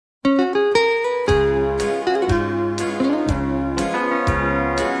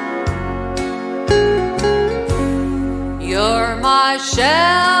my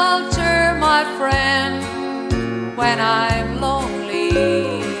shelter, my friend, when I'm lonely.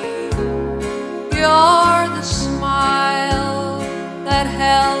 You're the smile that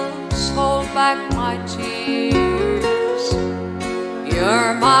helps hold back my tears.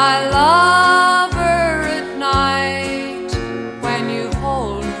 You're my lover at night when you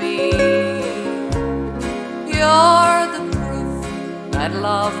hold me. You're the proof that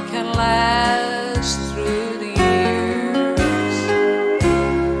love can last through the years.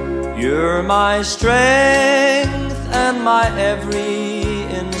 You're my strength and my every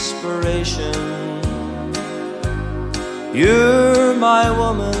inspiration. You're my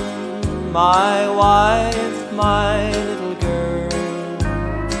woman, my wife, my little girl.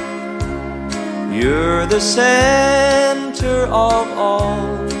 You're the center of all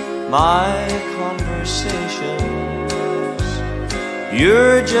my conversations.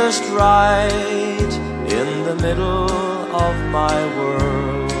 You're just right in the middle of my world.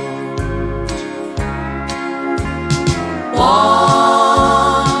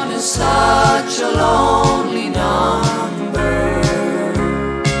 One is such a lonely number,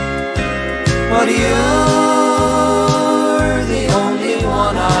 but you're the only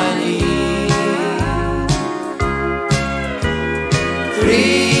one I need.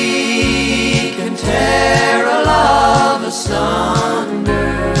 Three can tear a love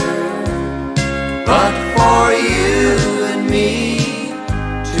asunder, but for you and me,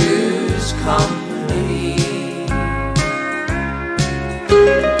 two's company.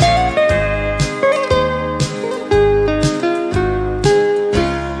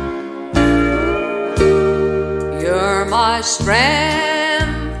 You're my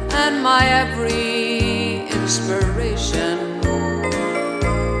strength and my every inspiration.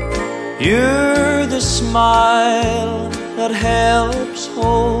 You're the smile that helps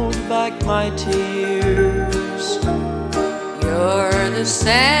hold back my tears. You're the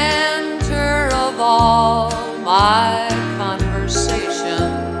center of all my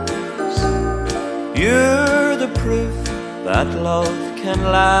conversations. You're the proof that love can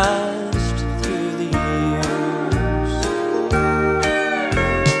last through the years.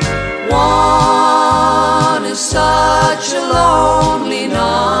 One is such a lonely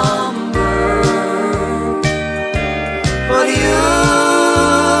number, but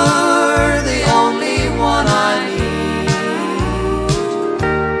you're the only one I need.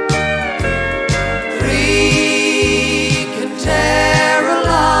 Three can tear a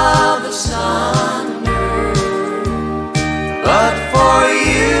love asunder, but for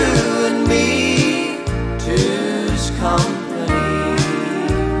you and me, two's company.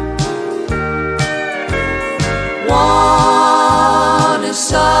 One is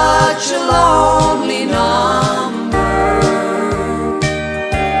such a lonely number,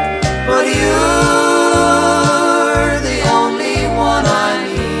 but you're the only one I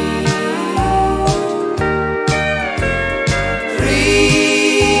need.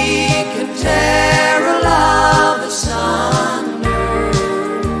 Three can tear a love asunder,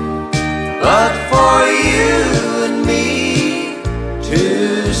 but for you and me,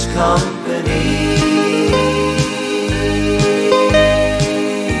 two's company.